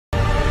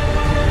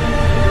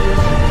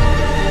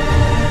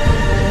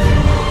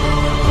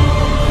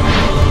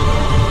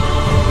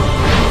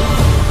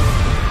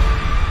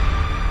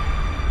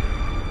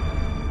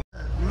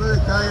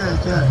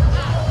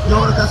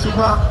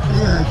Papa,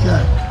 yeah,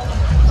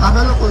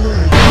 available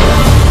here.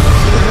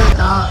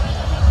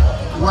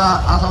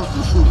 Wa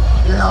asautusu,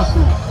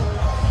 yasu.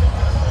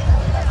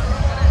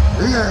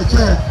 Iye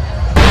che.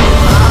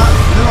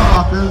 Niwa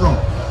wapendo.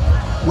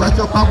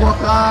 Wecho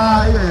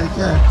pamoka iye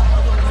che.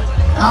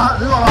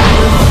 Niwa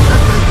wapendo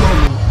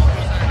ekejomu.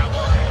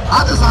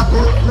 Ate sako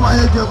niwa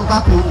yeje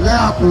kukaku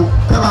leaku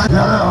keba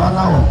jere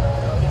wanawo.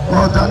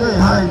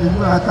 Otale hai ni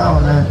niwa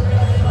kaole.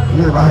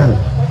 Iye bahe.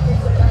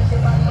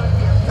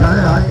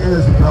 Jare hai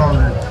iye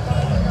sipaole.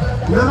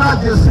 Nena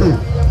jese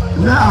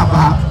ne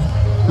aba.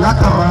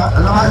 Lakawa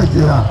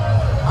lawaijia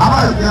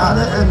abaijia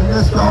le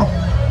eminister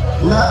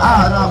le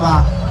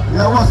araba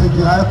le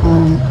wasijia ko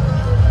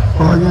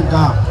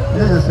onyeka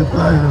le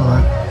supply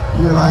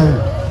le bae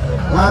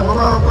wa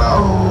baba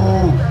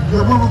o ye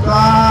buka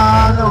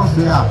le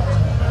osia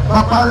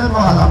papa le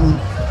malami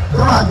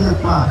to aje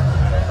pa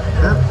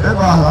e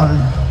malami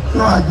to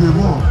aje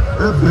mo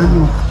e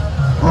benu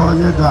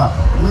onyeka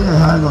ni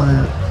ha lo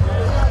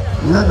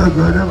le do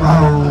gode ba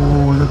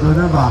o le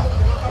gode ba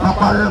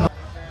papa le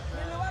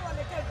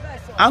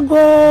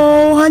Ago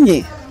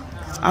hanye.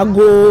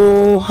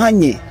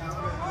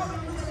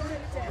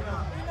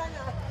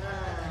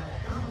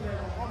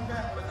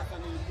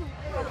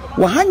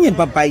 Wahanye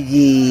baba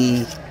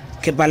ye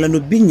kebala no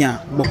binya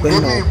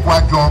bokeno.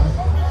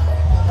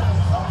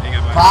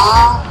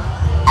 Ka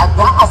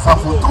ada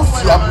asafutu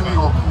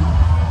fiabio.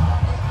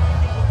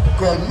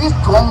 Ke ni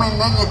tomi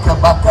nenye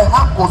kebaka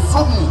ha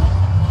kosumu.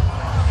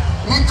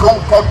 Ni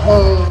tonke ku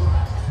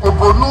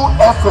Obonu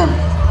FM,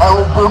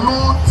 Obonu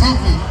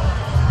TV.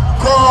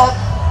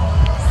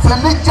 Se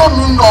ni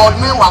jemi no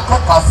ni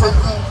wakaka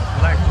seji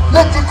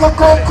le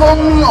tikeke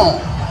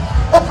nyo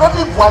e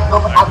pedi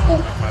boadom ago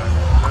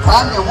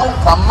ka ni won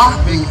ka ma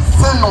bi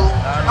seno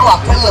na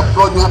wakele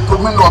blonya to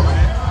mi no be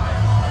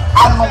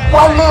anu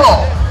kwale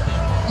o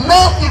ne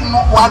inu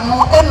wanu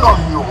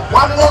elohio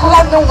wane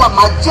la ni wa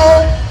maje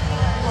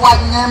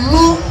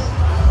wanyemi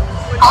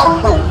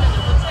ago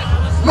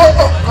ne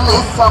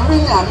eklesa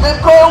minya ne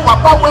ko wa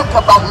ba we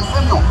ka ba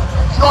seno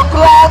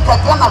jokla ka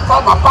jana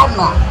fa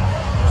mapana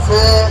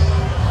se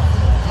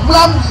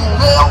mlambi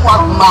ne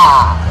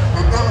wama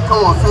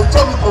edento se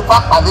chemi ko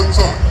papa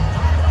leche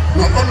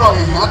ne eno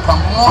enya ka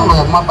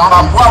molo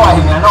mabara kwa wa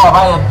enya no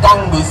ba ye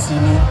Dangme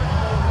sini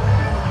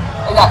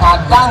eja ka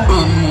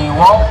Dangme ni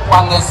wo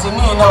wange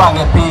sini ne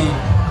wange pe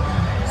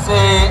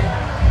se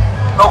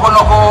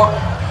noko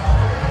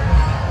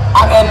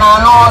agena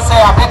no se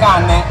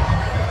apekane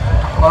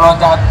kolo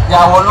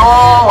ja wolo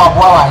wa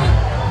bwa wa hi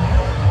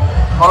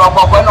kolo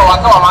popo no wa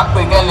ka wa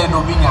makpengele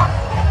no binya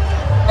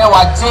ne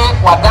waje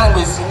wa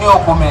Dangme sini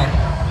okume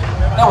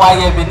ne wa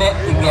ye bi ne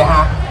ige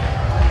ha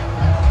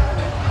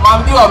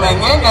mambi o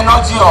menye no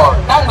ji o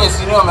Dangme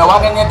sini o me wa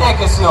genye de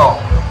kesi o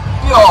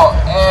bi o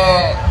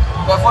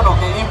before no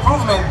ke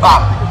improvement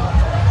back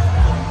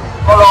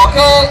kolo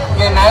ke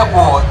ye na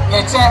ego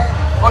ye che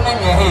one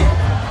nye he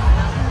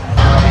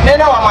ne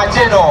na wa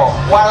maje no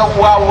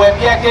wa we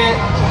bi ke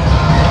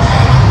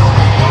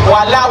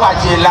wala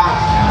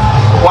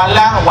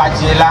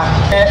wajela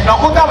no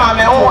kuta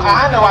mame hu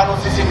ana wa no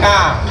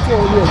fisika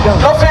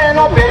no fe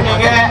no be mi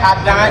ge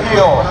adan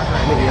hiyo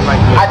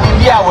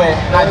adibia we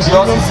na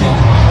jiosisi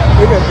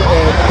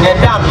ne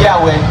dam bia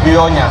we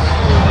bionya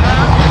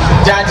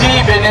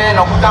jaji bene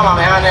no kuta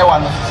mame ana wa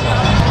no fisika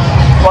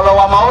kolo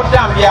wa ma o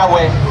dam bia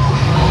we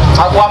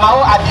wa ma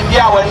o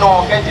adibia we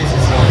no ke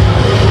jesisi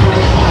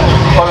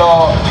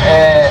kolo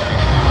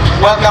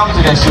welcome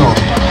to the show.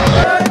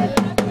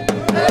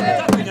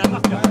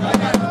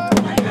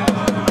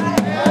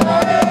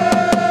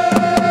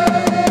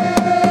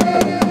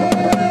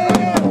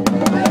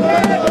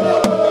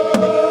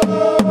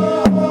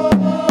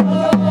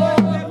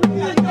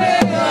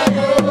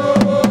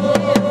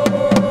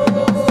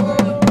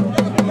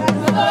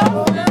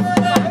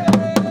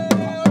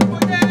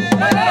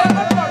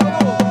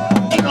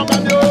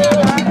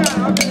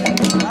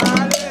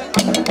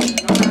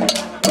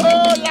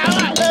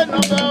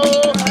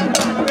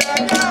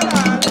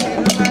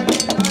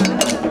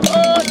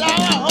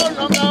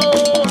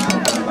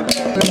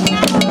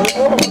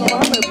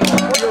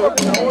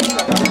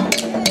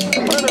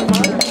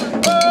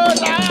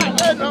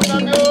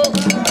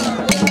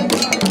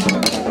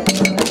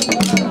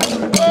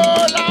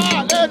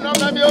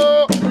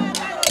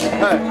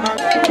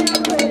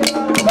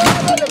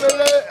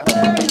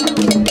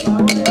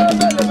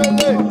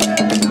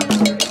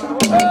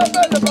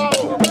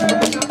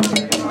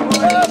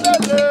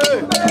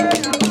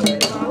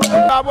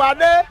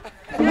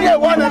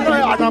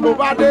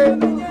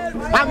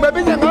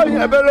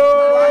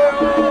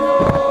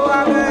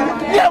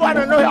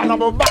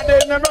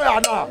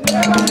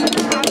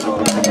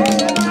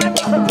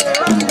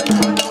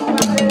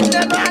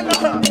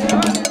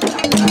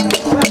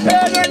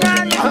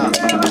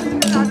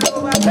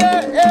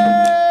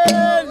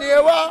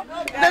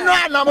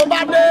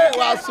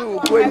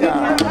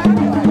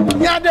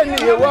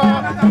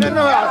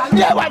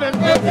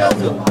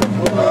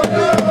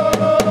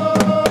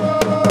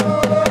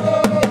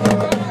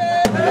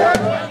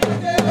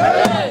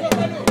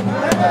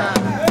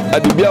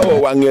 adibia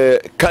wo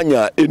wange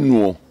kanya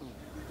enuo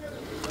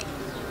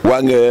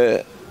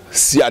wange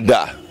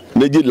siada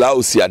neji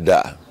lao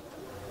siada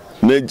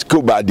ne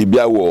ko ba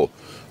adibia wo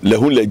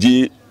lehun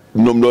leji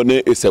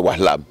nomnone ese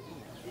wahlam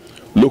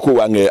loko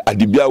wange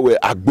adibia we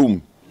agbum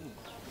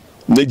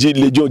neji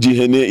lejon ji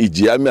hene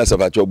iji ami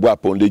asafacho bo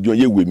apon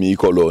lejon yewemi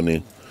ikolo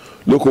ni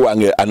loko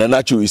wange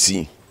ananacho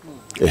isi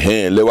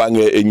le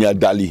wange enya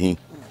dali hin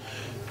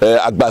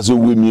agbazo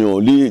wemi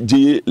o li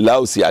ji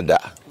lao siada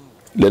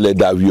lele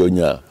dawi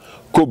onya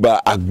ko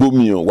ba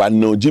agbomi o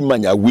wano ji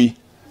manyawi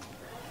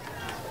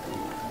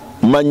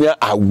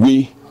manya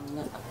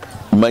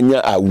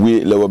awe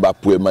le ba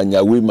pue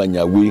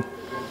manyawi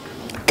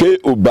ke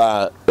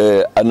oba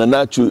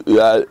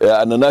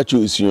ananacho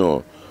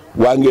ision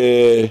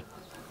wange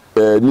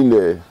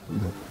nile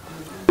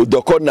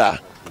odokona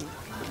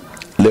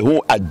le hun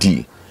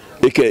adi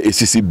eke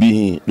esisi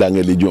bihin la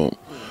ngelejon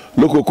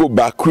lokoko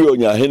ba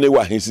kuonya hene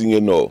wa hinsinge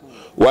no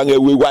wange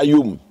we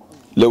wayum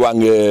le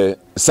wange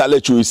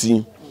salecho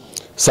isi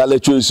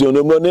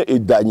no ne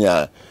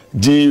edanya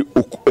di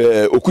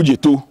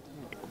okujeto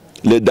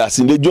le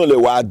dasin lejon le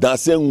wa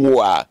danse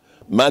nwa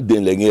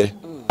maden lenye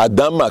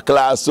adama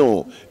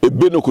klason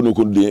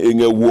ebenokunokun de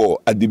enge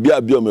wo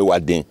adibia biome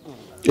waden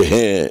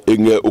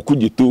enge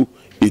okujeto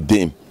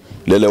edem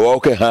le wa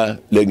oke ha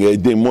lenge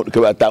edem ke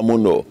bata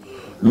mono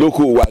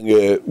loko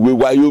wange we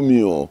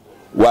wayomi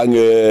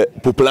wange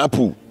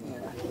poplampu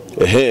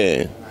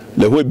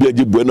le ho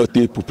bieji bueno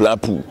te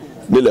poplampu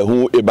ne le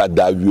ho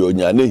ebadawi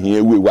onya ne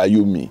hie we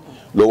wayomi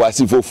lo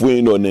wasi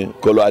fofu no ne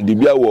kolo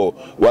adibia wo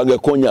wange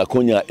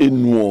konya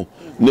enuo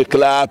ne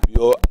clap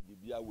yo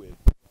adibia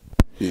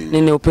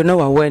we ne openo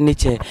wa we ni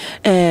che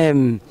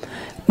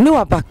ne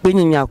wa bakpe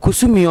nya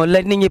kusumi o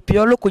le ni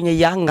pio lo kunye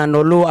yanga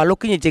no lo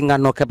alokunye jenga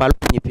no ke balo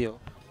kunye pio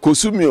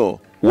kusumi o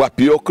wa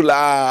pio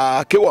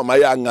kla ke wa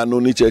maya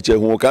ngano ni cheche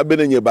hu ka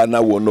benenye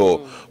bana wo no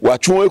wa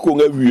twon ko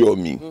nga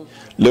wiomi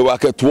le wa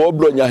ke to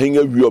oblo nya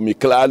hinga wiomi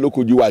kla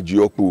lokuji wa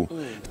jioku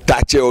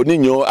tache oni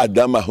nyo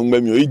adama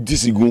hungmemi o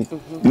idisigun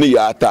ni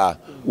yata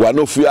wa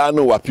no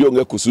fiano wa pio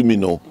nga kusumi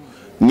no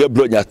nge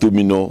bronya to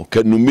mi no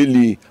ke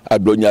numeli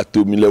adronya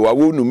to mi le wa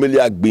wo numeli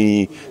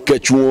agbin ke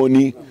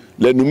twoni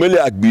le numeli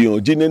agbin o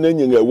jinene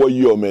nge wo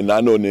yo me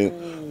na no ne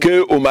ke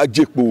o ma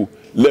jepo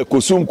le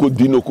kosum ko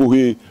dino ko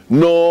he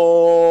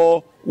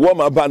no wo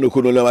ma ba no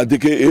ko no le ma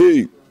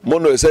dike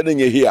mono ese ne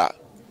nye hia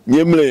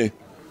nyemle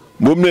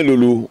bomle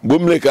lulu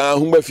bomle ka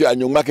hu ba fi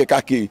anyon make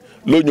kake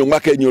lo nyon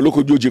make nyon lo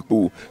ko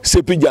jojepo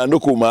sepija no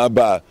ko ma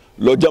ba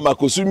lo jama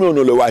kosumi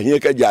ono le wa hie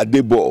ke ja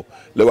debo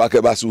le wa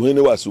ke ba su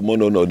hene wa su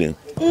mono no ne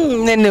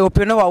nene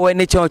openo wa we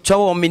ne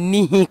chowo mi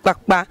ni hi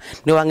pakpa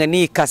ne wa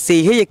ngani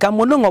kase he ka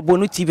mono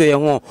ngobonu tibe ye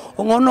ho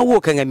ngono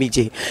wo ka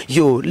ngamije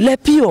yo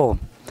lepio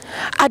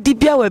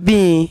adibia we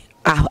bi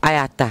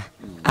ayata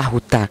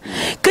ahuta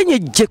kenye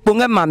jekpo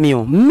nga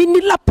mamio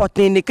mini la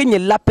potene kenye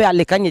lape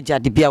ale kanye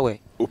jadibia we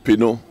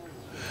openo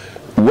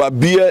wa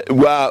bie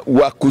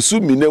wa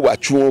kusumi ne wa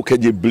chuo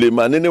keje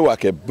blema ne wa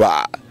ke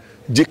ba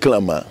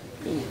jiklama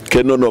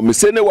ke no mi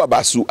se ne wa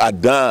basu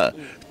adan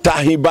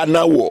tahin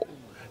banawo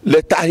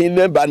le tahin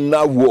ne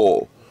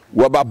banawo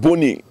wa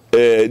baboni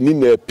ni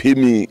ne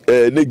pemi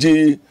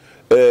neji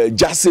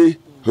jase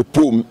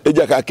pom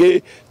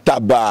ejakake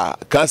taba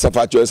kan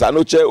safacho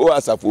esano che o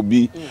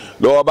asafobi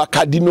lo ba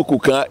kadino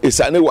kukan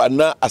esane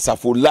wana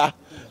asafola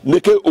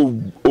neke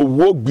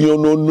owo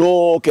gbiono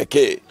no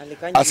keke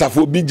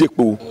asafobi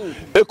jepo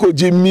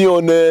ekoji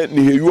mione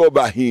ni heyu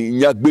oba hin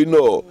nyagbe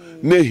no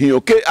ne hin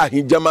oke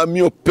ahin jama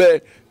mi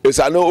ope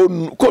esano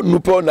ko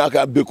nupo na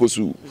ka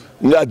bekosu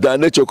nga dan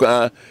ne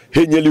chokan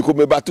henyeli ko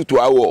me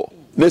batutu awo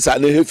ne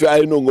sane hefi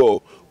ahino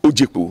ngo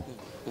ojepo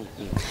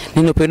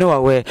nino peno wa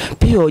we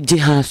pio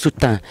jihan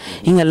sutan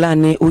ingala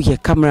ne o ye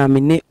camera me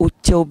ne o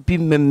che obi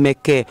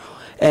memeke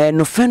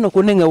no feno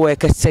ko ne we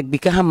ke segbi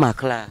ka ha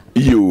makla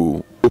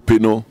yo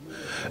openo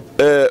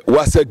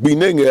wa segbi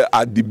ne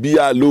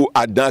adibia lo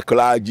adan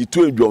kla ji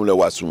tu edwom le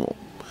wasu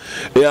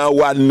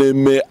wa ne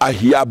me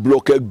ahia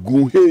bloke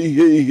gun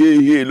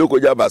he loko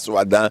jaba so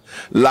adan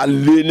la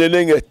le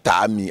ne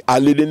tami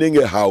ale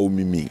ne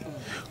haumimi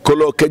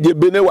kolo keje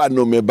bene wa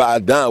no me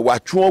badan wa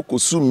twon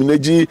kosum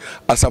neji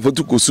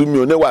asafotu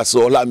kosum ne wa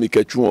so la mi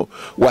ketwon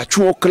wa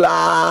twon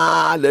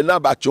kla le na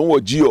ba twon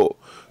woji o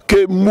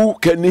ke mu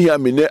ke ni ya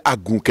me ne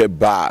agun ke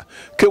ba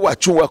ke wa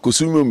twon wa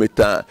kosum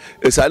metan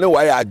esane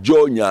wa ya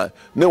jonya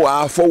ne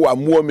wa afo wa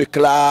mu me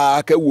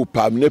kla ke wu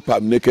pam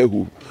ne ke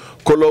hu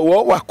kolo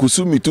wa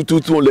kosum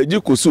tututu leji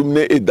kosum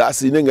ne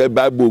edasi ne nge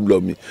bible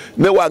blomi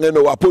ne wa nge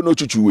no wa pono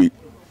chuchuwe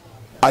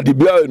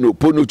adibia no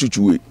pono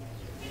chuchuwe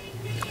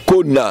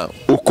kona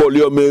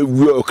okolio me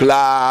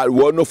kla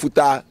wo no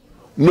futa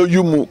no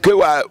yumu ke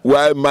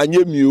wa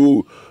manye mi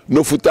o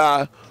no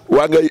futa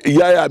wa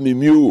yaya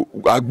mi o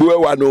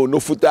agbo wa no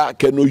futa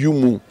ke no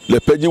yumu le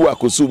peji wa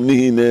kosum ni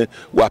hine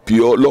wa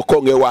pio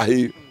lokonge wa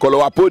hi kolo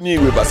wa poni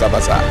we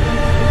basabasa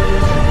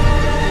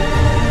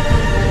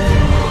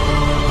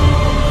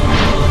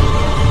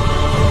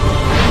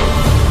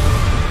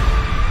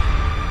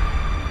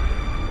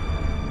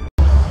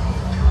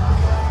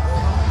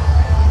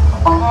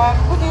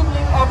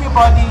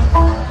everybody.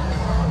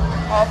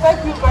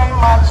 Thank you very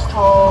much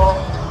for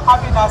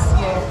having us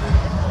here.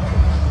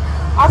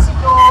 As you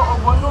know,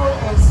 Obonu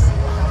is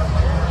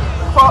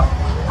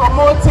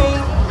promoting.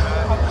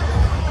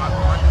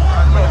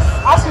 Yes,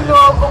 as you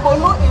know,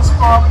 Obonu is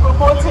for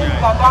promoting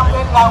the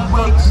Dangme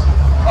language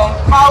and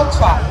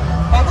culture,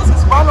 and this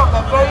is one of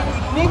the very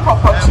unique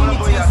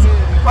opportunities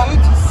for you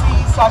to see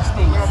such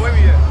things.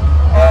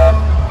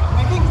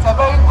 We think it's a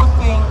very good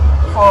thing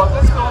for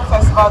this film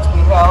festival to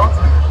be held,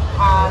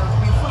 and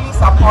we fully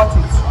support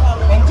it.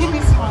 And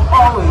GBC will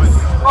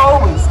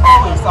always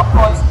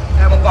support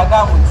the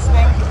Gadawis.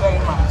 Thank you very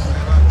much.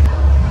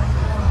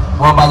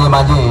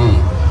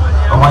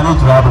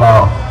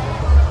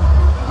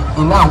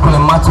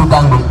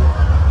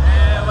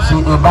 She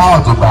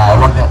about to buy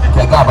what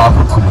the Gaba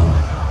put to me.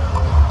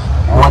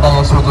 What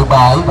I should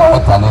buy,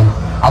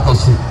 after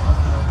she,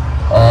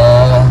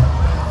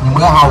 you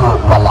know how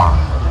Walla,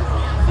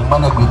 the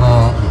Managune,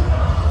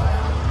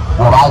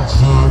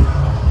 Wabaji,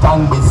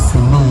 Dangme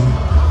Sini,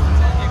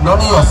 none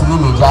of your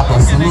Sini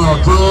jacket, Sini a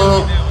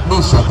day,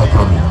 Nisha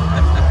Katoni.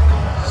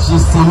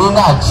 She's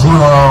Sinina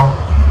Gio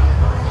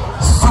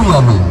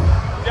Suyami,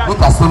 with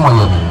a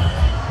Simoyami.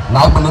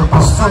 Now, when you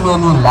consume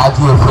any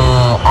large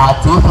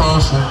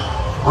attention,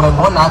 when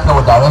one actor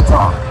or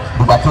director,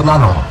 the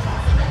Batonano,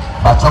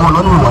 but some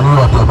only one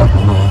of the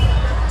Batone,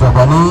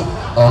 Tobani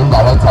and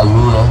director,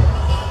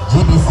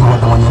 GBC was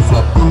the one you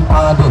said, Ping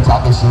Pong and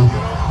Jackashi.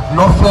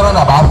 No fear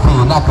about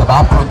fee, not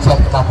about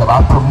project, not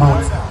about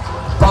promote.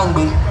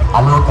 Dangme,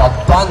 I look at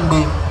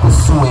Dangme,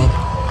 Kusue,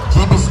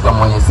 GBC, the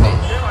one you say.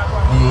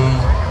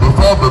 The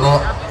fair bidder,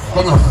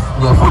 can you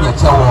fool your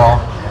chair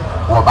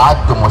or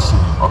about the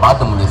machine, or about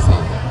the money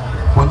say.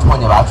 When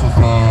you're actually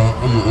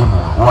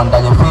one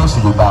that you finish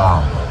you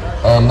buy,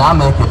 and now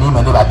make a name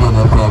and never be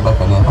anything back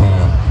and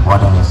anything.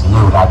 What I miss you,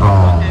 I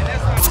don't.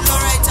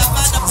 Loretta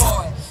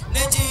Vanderboy,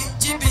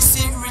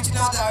 GBC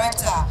Regional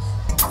Director.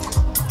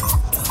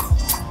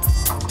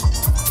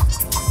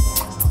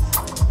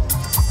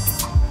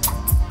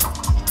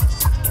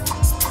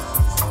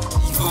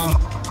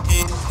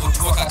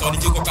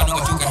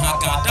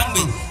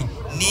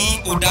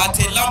 Ni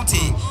Udate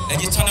Lamte,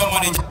 and you channel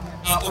manager.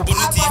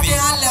 Obonu TV.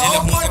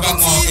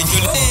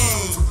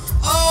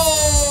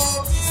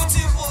 Oh,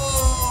 beautiful.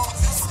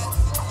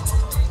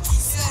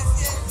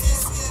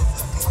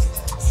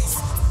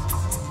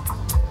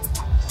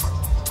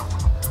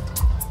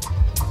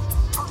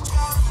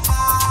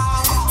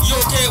 You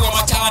okay,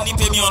 Wamacha, ni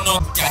pay me or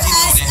not?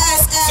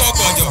 So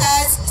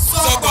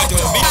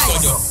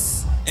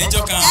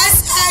Enjoka.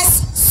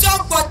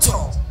 Sokoto.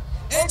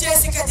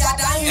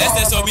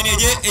 SS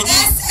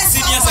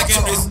senior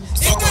secondary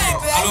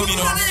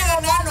alumino.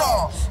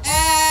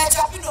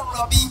 Chapino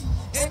Robi,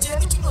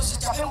 Enjeluno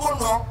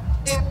Chapemono,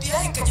 Ebia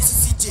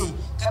CJ,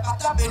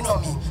 Capata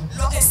Benomi,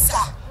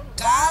 Loesa,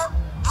 Ka,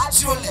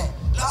 Achole,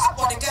 Lo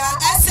Apodica,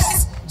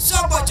 SS,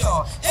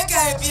 Sokoto,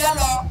 Eka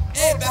Bialo,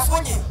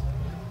 Befonye.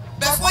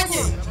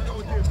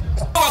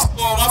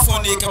 Passport for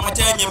the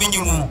Kamata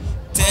minimum.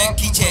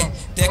 Kitchen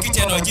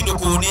or Jino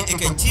Kone,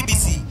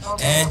 GBC,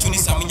 Tuni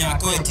Samina,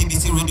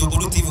 GBC Radio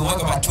Bulu TV,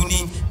 work about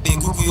Tuni,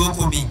 Benguku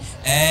Yokobi,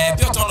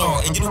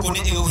 Piotono, Jino Kone,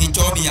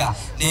 Hijobia,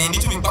 they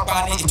need to be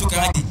Papa, it took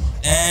a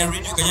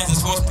Radio Kansas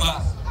Sports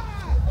Club.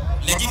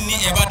 Legini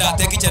Evada,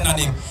 Kitchen and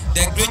him,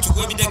 the great to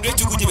go, the great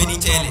to go to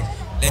Benitele,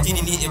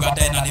 Legini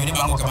Evada and the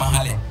Mango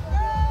Kamahale.